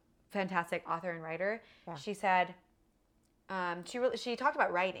Filipino, fantastic author and writer. Yeah. She said, she talked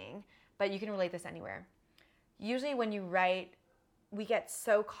about writing, but you can relate this anywhere. Usually when you write, we get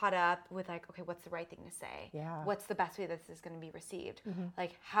so caught up with like, okay, what's the right thing to say? Yeah. What's the best way that this is going to be received?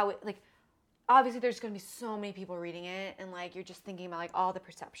 Like obviously there's going to be so many people reading it, and like you're just thinking about like all the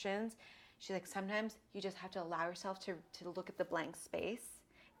perceptions. She's like, sometimes you just have to allow yourself to look at the blank space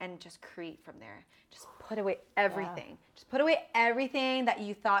and just create from there. Just put away everything. Yeah. Just put away everything that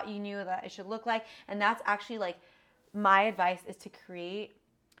you thought you knew that it should look like. And that's actually like my advice, is to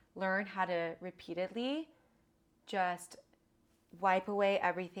learn how to repeatedly just wipe away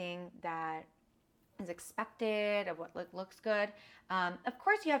everything that is expected of what looks good. Of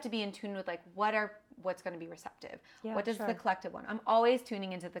course, you have to be in tune with like what's going to be receptive. Yeah, what does the collective want? I'm always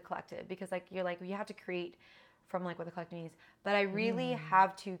tuning into the collective, because like you have to create from like what the collective needs. But I really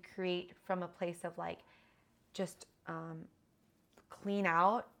have to create from a place of like just clean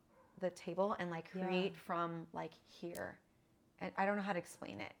out the table and like create from like here. And I don't know how to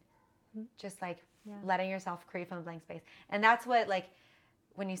explain it. Just like letting yourself create from a blank space. And that's what, like,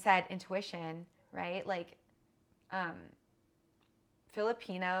 when you said intuition, right? Like,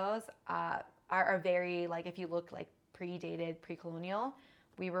 Filipinos are very, like, if you look like predated, pre-colonial,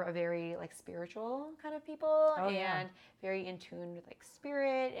 we were a very like spiritual kind of people, and very in tune with like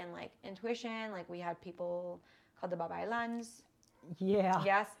spirit and like intuition. Like we had people called the Babaylans. Yeah.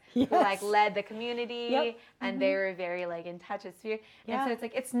 Yes. Who like led the community, and they were very like in touch with spirit. And so it's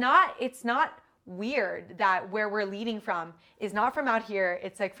like it's not weird that where we're leading from is not from out here.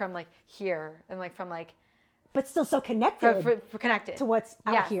 It's like from like here, and like from like, but still so connected. Connected to what's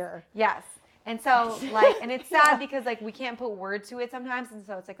out here. Yes. And so like, and it's sad because like we can't put words to it sometimes, and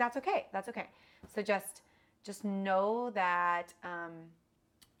so it's like that's okay. So just know that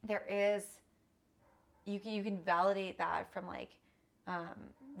there is, you can validate that from like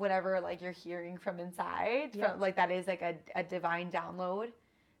whatever like you're hearing from inside, from like that is like a divine download.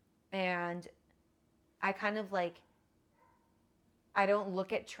 And I kind of like, I don't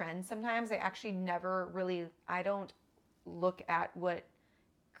look at trends sometimes. I actually never really, I don't look at what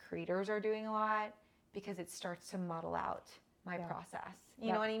creators are doing a lot, because it starts to muddle out my process.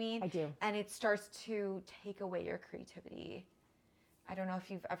 You know what I mean? I do. And it starts to take away your creativity. I don't know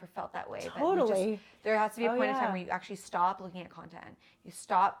if you've ever felt that way. Totally. There has to be a point in time where you actually stop looking at content. You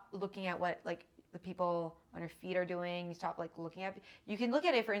stop looking at what like the people on your feed are doing. You stop like looking at, you can look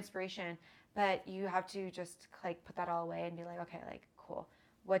at it for inspiration, but you have to just like put that all away and be like, okay, like cool.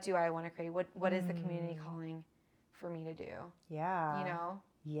 What do I want to create? What is the community calling for me to do? Yeah. You know?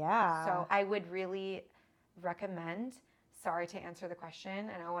 Yeah. So I would really recommend, sorry to answer the question,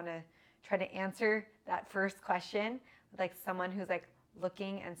 and I want to try to answer that first question with like someone who's like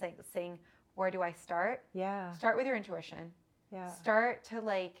looking and saying, where do I start? Yeah. Start with your intuition. Yeah. Start to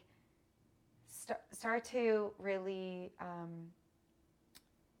like, start to really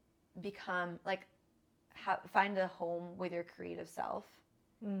become like, find a home with your creative self,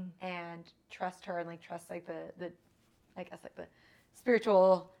 and trust her, and like trust like the I guess like the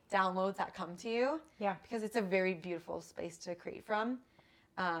spiritual downloads that come to you. Yeah. Because it's a very beautiful space to create from.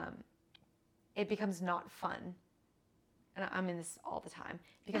 It becomes not fun. And I'm in this all the time.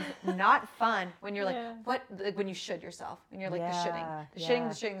 It becomes not fun when you're like, when you should yourself. When you're like the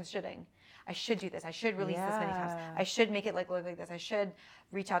shitting. I should do this. I should release this many times. I should make it like look like this. I should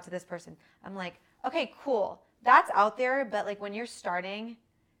reach out to this person. I'm like, okay, cool. That's out there. But like when you're starting,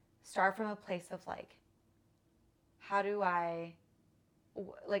 start from a place of like, how do I,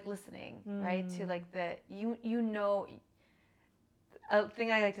 like listening, right? To like the, you know, a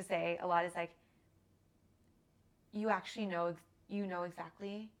thing I like to say a lot is like, you actually know,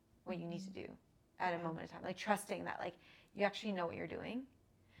 exactly what you need to do at a moment of time. Like trusting that like, you actually know what you're doing.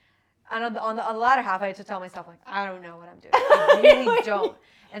 And on the latter half, I had to tell myself like, I don't know what I'm doing. I really don't.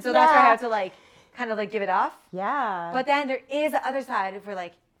 And so that's where I have to like, kind of like give it off. Yeah. But then there is the other side of where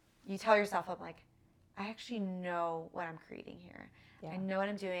like, you tell yourself, I'm like, I actually know what I'm creating here. Yeah. I know what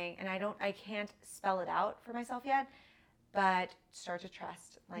I'm doing, and I can't spell it out for myself yet, but start to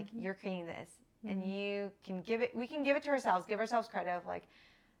trust, like you're creating this, and we can give it to ourselves, give ourselves credit of like,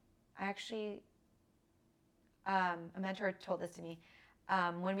 I actually, a mentor told this to me,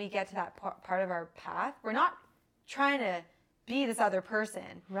 when we get to that part of our path, we're not trying to be this other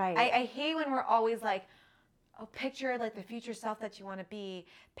person. Right. I hate when we're always like, oh, picture like the future self that you want to be,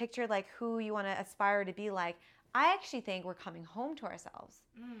 picture like who you want to aspire to be like. I actually think we're coming home to ourselves.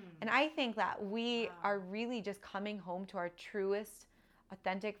 And I think that we are really just coming home to our truest,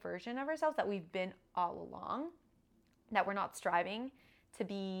 authentic version of ourselves that we've been all along, that we're not striving to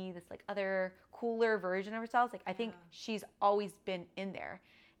be this like other cooler version of ourselves. Like I think she's always been in there.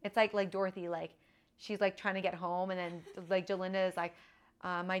 It's like Dorothy, like she's like trying to get home, and then like Delinda is like,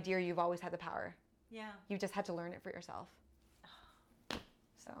 my dear, you've always had the power. Yeah. You just had to learn it for yourself.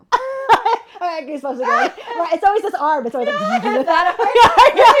 So. I get supposed to go. It's always this arm. It's always like, I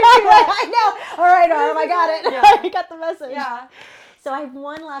know. All right, arm, I got it. Yeah. I got the message. Yeah. So I have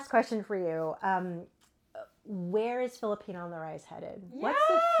one last question for you. Where is Filipina on the Rise headed? Yeah. What's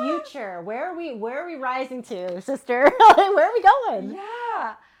the future? Where are we rising to, sister? Where are we going?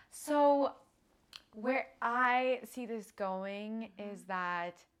 Yeah. So where I see this going is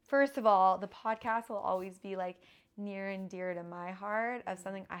that, first of all, the podcast will always be like near and dear to my heart, of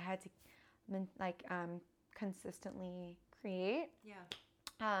something I had to like consistently create.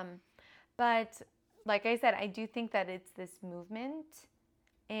 Yeah. But like I said, I do think that it's this movement,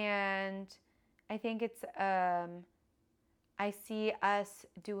 and I think it's I see us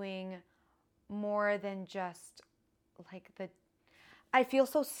doing more than just like I feel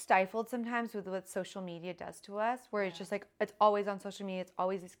so stifled sometimes with what social media does to us, where it's just like, it's always on social media, it's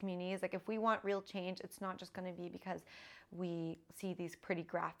always these communities. Like if we want real change, it's not just going to be because we see these pretty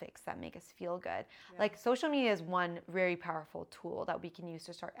graphics that make us feel good. Yeah. Like social media is one very powerful tool that we can use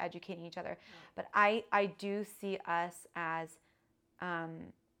to start educating each other. Yeah. But I do see us as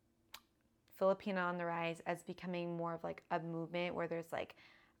Filipina on the Rise as becoming more of like a movement where there's like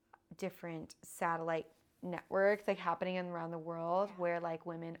different satellite networks like happening around the world, where like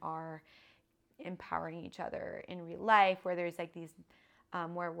women are empowering each other in real life, where there's like these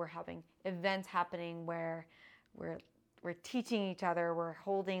where we're having events happening where we're teaching each other, we're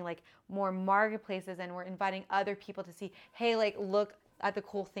holding like more marketplaces, and we're inviting other people to see, hey, like look at the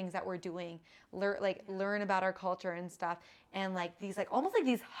cool things that we're doing, learn about our culture and stuff, and like these like almost like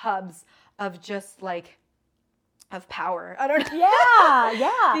these hubs of just like of power. I don't know.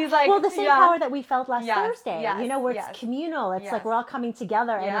 Yeah. These like, well, the same power that we felt last Thursday. Yes, where it's communal. It's like we're all coming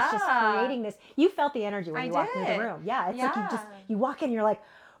together, and it's just creating this. You felt the energy when you walked into the room. Yeah, it's like you walk in, and you're like,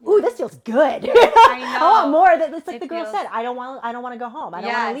 ooh, this feels good. I know. I want more. It's like the girl said, I don't want to go home. I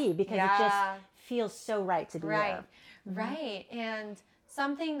don't want to leave, because it just feels so right to be there. Right. And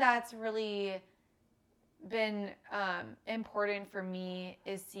something that's really been important for me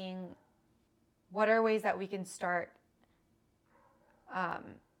is seeing what are ways that we can start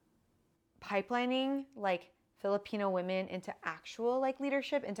pipelining like Filipino women into actual like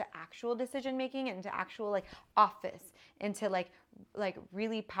leadership, into actual decision making, into actual like office, into like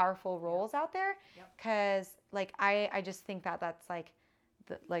really powerful roles out there. Because like I just think that that's like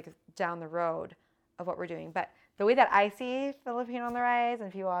down the road of what we're doing. But the way that I see Filipina on the Rise, and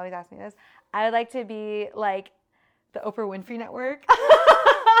people always ask me this, I would like to be like the Oprah Winfrey Network.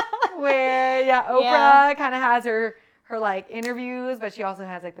 Where Oprah kind of has her like interviews, but she also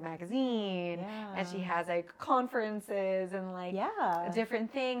has like the magazine, and she has like conferences and like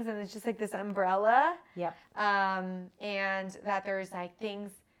different things, and it's just like this umbrella. And that there's like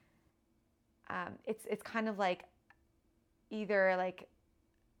things. It's kind of like either like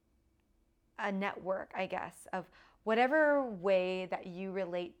a network, I guess, of whatever way that you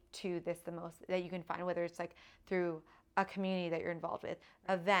relate to this the most that you can find, whether it's like through a community that you're involved with,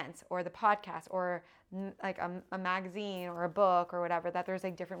 events, or the podcast, or like a magazine or a book or whatever, that there's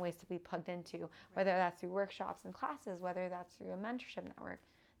like different ways to be plugged into, whether that's through workshops and classes, whether that's through a mentorship network.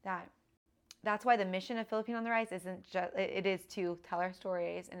 That's why the mission of Filipina on the Rise isn't just, it is to tell our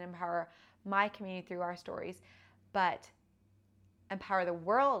stories and empower my community through our stories, but empower the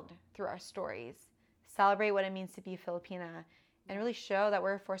world through our stories, celebrate what it means to be Filipina, and really show that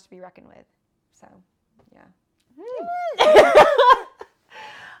we're a force to be reckoned with. So, yeah.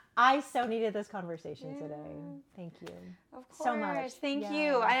 I so needed this conversation today. Thank you. Of course. So much. Thank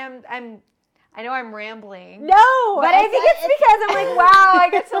you. I know I'm rambling. No, but I think it's because I'm like, wow, I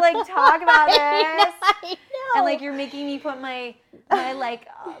get to like talk about this. I know. And like you're making me put my like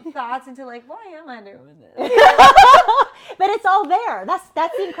thoughts into like, why am I doing this? But it's all there.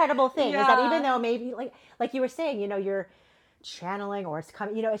 That's the incredible thing, is that even though maybe like you were saying, you're channeling, or it's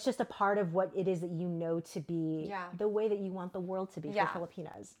coming, it's just a part of what it is that to be the way that you want the world to be for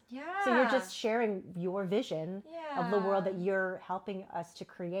Filipinas. So you're just sharing your vision of the world that you're helping us to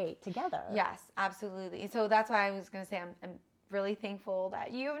create together. Yes, absolutely. So that's why I was going to say I'm really thankful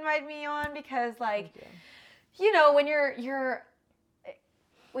that you invited me on, because like,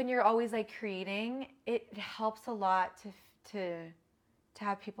 when you're always like creating, it helps a lot to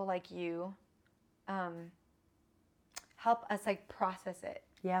have people like you help us like process it.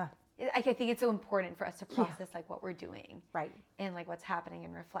 Yeah. I think it's so important for us to process like what we're doing. Right. And like what's happening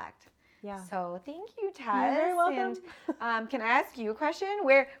and reflect. Yeah. So thank you, Tess. You're very welcome. And can I ask you a question?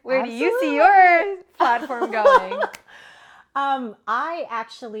 Where do you see your platform going? I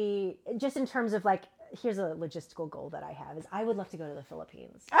actually, just in terms of like, here's a logistical goal that I have, is I would love to go to the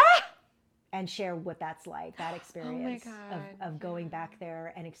Philippines and share what that's like, that experience of going back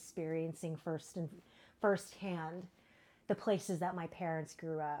there and experiencing firsthand the places that my parents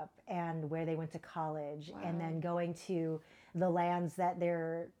grew up and where they went to college, and then going to the lands that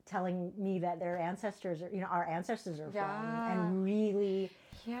they're telling me that their ancestors are, our ancestors are from, and really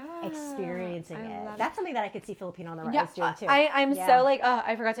experiencing it. That's something that I could see Filipino on the Rise doing too. I'm so like,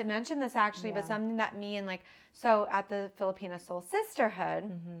 I forgot to mention this actually, but something that me and like, so at the Filipino Soul Sisterhood,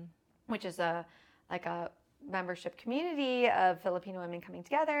 which is a membership community of Filipino women coming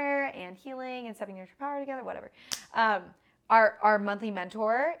together and healing and stepping into your power together, whatever. Our monthly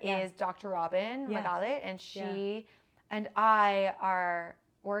mentor is Dr. Robin Magalit, and she and I are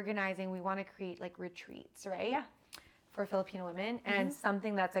organizing. We want to create like retreats, right? Yeah. For Filipino women, and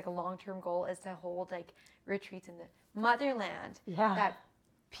something that's like a long-term goal is to hold like retreats in the motherland that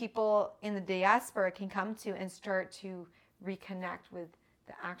people in the diaspora can come to and start to reconnect with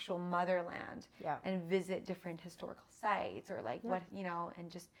the actual motherland and visit different historical sites or like what, and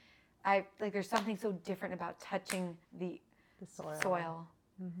just there's something so different about touching the soil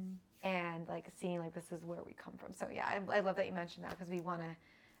and like seeing like this is where we come from. So I love that you mentioned that, because we want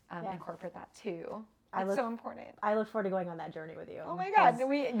to incorporate that too. It's so important. I look forward to going on that journey with you. Oh my God.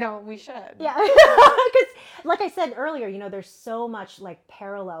 We should. Yeah. Because like I said earlier, there's so much like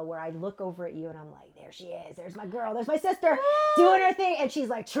parallel where I look over at you and I'm like, there she is. There's my girl. There's my sister doing her thing. And she's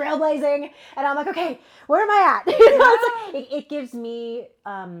like trailblazing. And I'm like, okay, where am I at? It gives me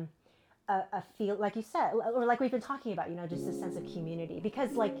a feel, like you said, or like we've been talking about, just a sense of community.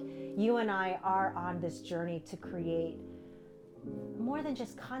 Because like you and I are on this journey to create more than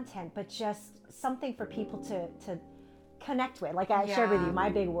just content, but just something for people to connect with. Like I shared with you, my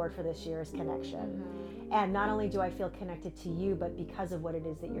big word for this year is connection. And not only do I feel connected to you, but because of what it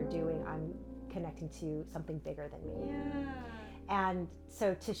is that you're doing, I'm connecting to something bigger than me. And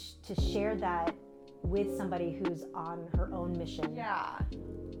so to share that with somebody who's on her own mission,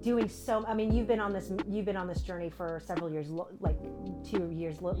 doing so. I mean, you've been on this journey for several years, like 2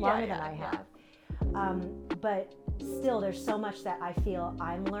 years longer than I have. But still, there's so much that I feel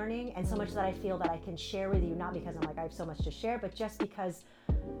I'm learning, and so much that I feel that I can share with you, not because I'm like I have so much to share, but just because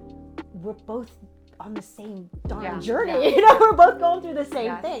we're both on the same darn journey. We're both going through the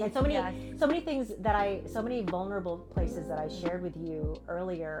same thing. And so many things so many vulnerable places that I shared with you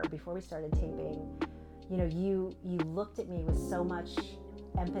earlier before we started taping, you looked at me with so much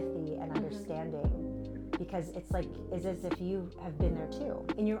empathy and understanding, because it's like, it's as if you have been there too,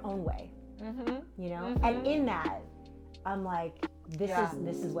 in your own way. And in that, I'm like, this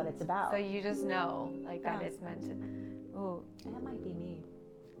is what it's about. So you just know, like, that it's meant to. Oh, that might be me.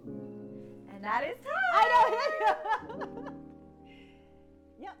 And that is time. I know.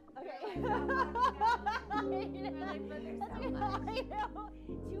 Yep. Okay. I know.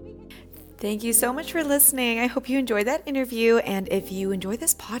 Thank you so much for listening. I hope you enjoyed that interview. And if you enjoy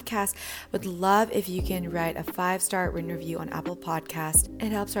this podcast, would love if you can write a 5-star written review on Apple Podcast.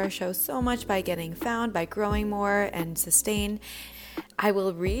 It helps our show so much by getting found, by growing more and sustained. I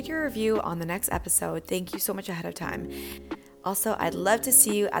will read your review on the next episode. Thank you so much ahead of time. Also, I'd love to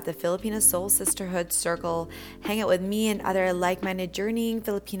see you at the Filipino Soul Sisterhood Circle. Hang out with me and other like-minded journeying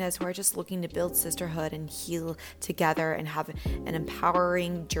Filipinas who are just looking to build sisterhood and heal together and have an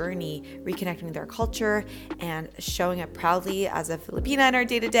empowering journey, reconnecting with their culture and showing up proudly as a Filipina in our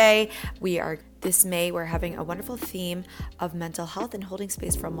day-to-day. This May, we're having a wonderful theme of mental health and holding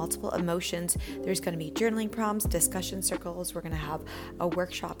space for multiple emotions. There's going to be journaling prompts, discussion circles. We're going to have a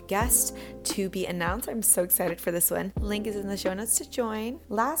workshop guest to be announced. I'm so excited for this one. Link is in the show notes to join.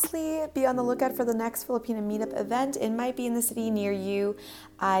 Lastly, be on the lookout for the next Filipino meetup event. It might be in the city near you.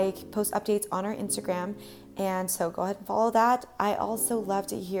 I post updates on our Instagram, and so go ahead and follow that. I also love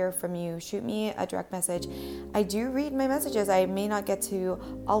to hear from you. Shoot me a direct message. I do read my messages. I may not get to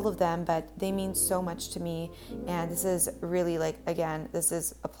all of them, but they mean so much to me. And this is really this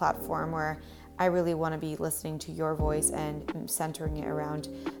is a platform where I really want to be listening to your voice and centering it around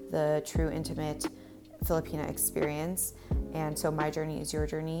the true, intimate Filipina experience. And so my journey is your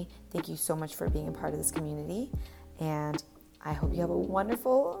journey. Thank you so much for being a part of this community. And I hope you have a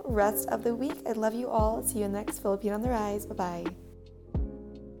wonderful rest of the week. I love you all. See you next Filipina on the Rise. Bye-bye.